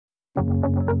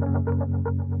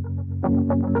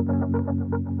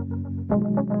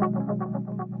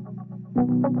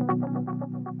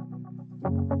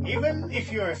Even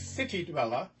if you're a city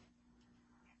dweller,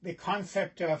 the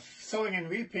concept of sowing and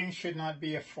reaping should not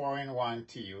be a foreign one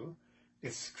to you.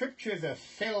 The scriptures are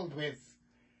filled with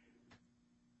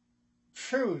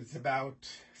truths about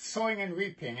sowing and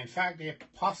reaping. In fact, the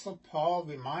Apostle Paul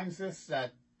reminds us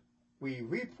that we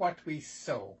reap what we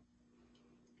sow.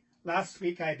 Last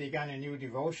week, I began a new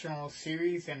devotional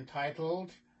series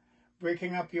entitled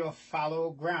Breaking Up Your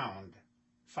Fallow Ground.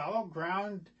 Fallow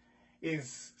ground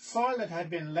is soil that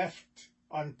had been left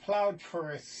unplowed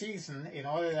for a season in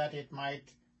order that it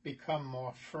might become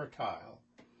more fertile.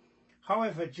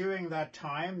 However, during that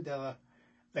time,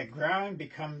 the ground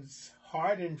becomes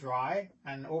hard and dry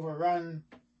and overrun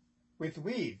with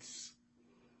weeds.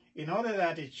 In order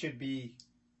that it should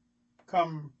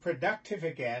become productive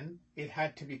again, it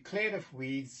had to be cleared of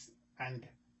weeds and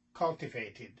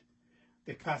cultivated.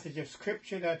 The passage of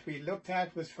scripture that we looked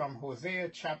at was from Hosea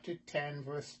chapter 10,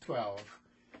 verse 12.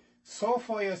 Sow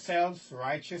for yourselves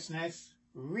righteousness,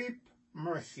 reap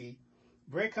mercy,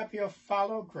 break up your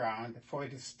fallow ground, for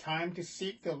it is time to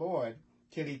seek the Lord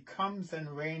till he comes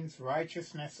and rains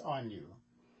righteousness on you.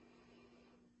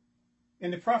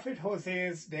 In the prophet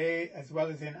Hosea's day, as well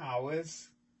as in ours,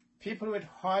 people with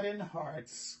hardened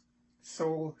hearts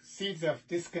sow seeds of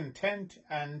discontent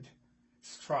and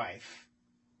strife.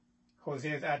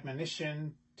 Hosea's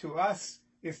admonition to us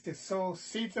is to sow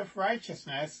seeds of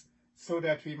righteousness so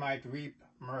that we might reap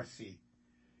mercy.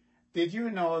 Did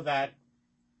you know that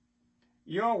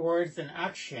your words and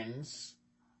actions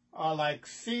are like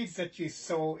seeds that you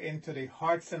sow into the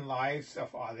hearts and lives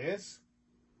of others?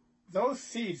 Those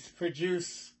seeds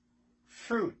produce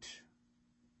fruit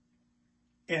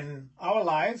in our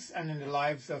lives and in the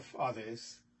lives of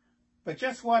others. But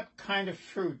just what kind of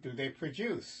fruit do they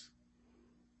produce?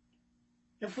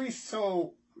 If we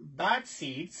sow bad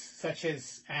seeds, such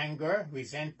as anger,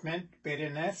 resentment,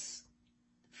 bitterness,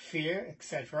 fear,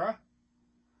 etc.,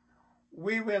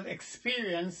 we will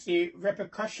experience the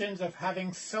repercussions of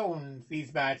having sown these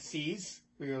bad seeds.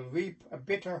 We will reap a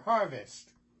bitter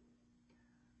harvest.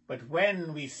 But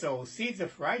when we sow seeds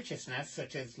of righteousness,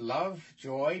 such as love,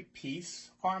 joy,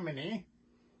 peace, harmony,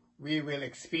 we will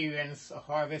experience a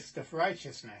harvest of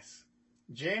righteousness.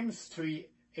 James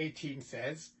 3:18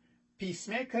 says,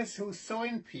 peacemakers who sow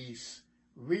in peace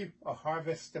reap a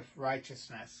harvest of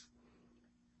righteousness.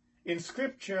 In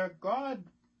Scripture, God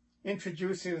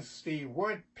introduces the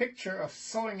word picture of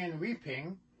sowing and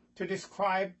reaping to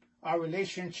describe our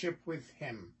relationship with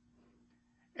Him.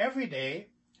 Every day,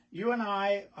 you and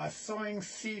I are sowing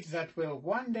seeds that will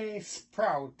one day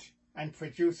sprout and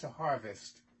produce a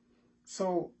harvest.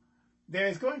 So there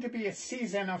is going to be a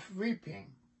season of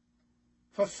reaping.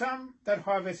 For some, that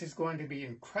harvest is going to be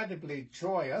incredibly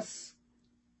joyous,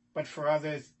 but for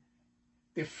others,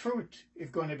 the fruit is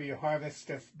going to be a harvest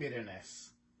of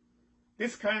bitterness.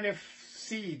 This kind of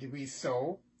seed we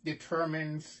sow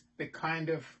determines the kind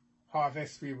of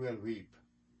harvest we will reap.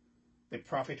 The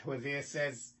prophet Hosea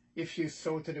says, if you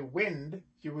sow to the wind,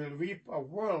 you will reap a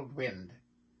whirlwind.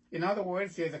 In other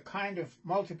words, there's a kind of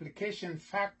multiplication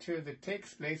factor that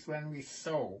takes place when we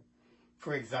sow.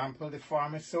 For example, the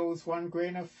farmer sows 1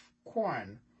 grain of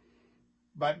corn,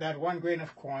 but that 1 grain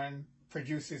of corn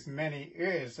produces many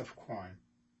ears of corn.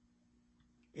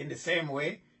 In the same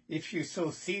way, if you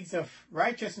sow seeds of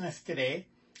righteousness today,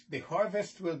 the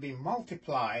harvest will be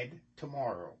multiplied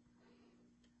tomorrow.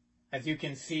 As you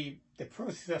can see, the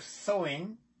process of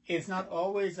sowing is not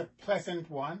always a pleasant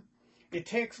one. It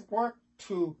takes work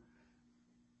to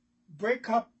break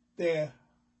up the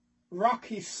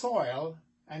rocky soil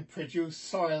and produce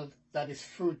soil that is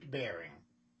fruit-bearing.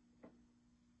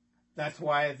 That's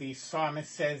why the psalmist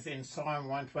says in Psalm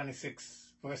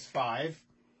 126, verse 5,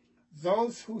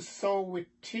 those who sow with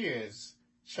tears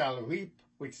shall reap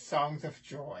with songs of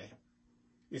joy.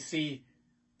 You see,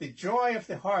 the joy of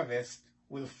the harvest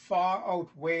will far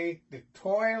outweigh the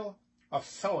toil of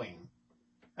sowing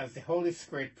as the Holy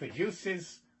Spirit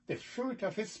produces the fruit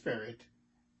of His Spirit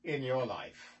in your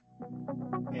life.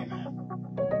 Amen.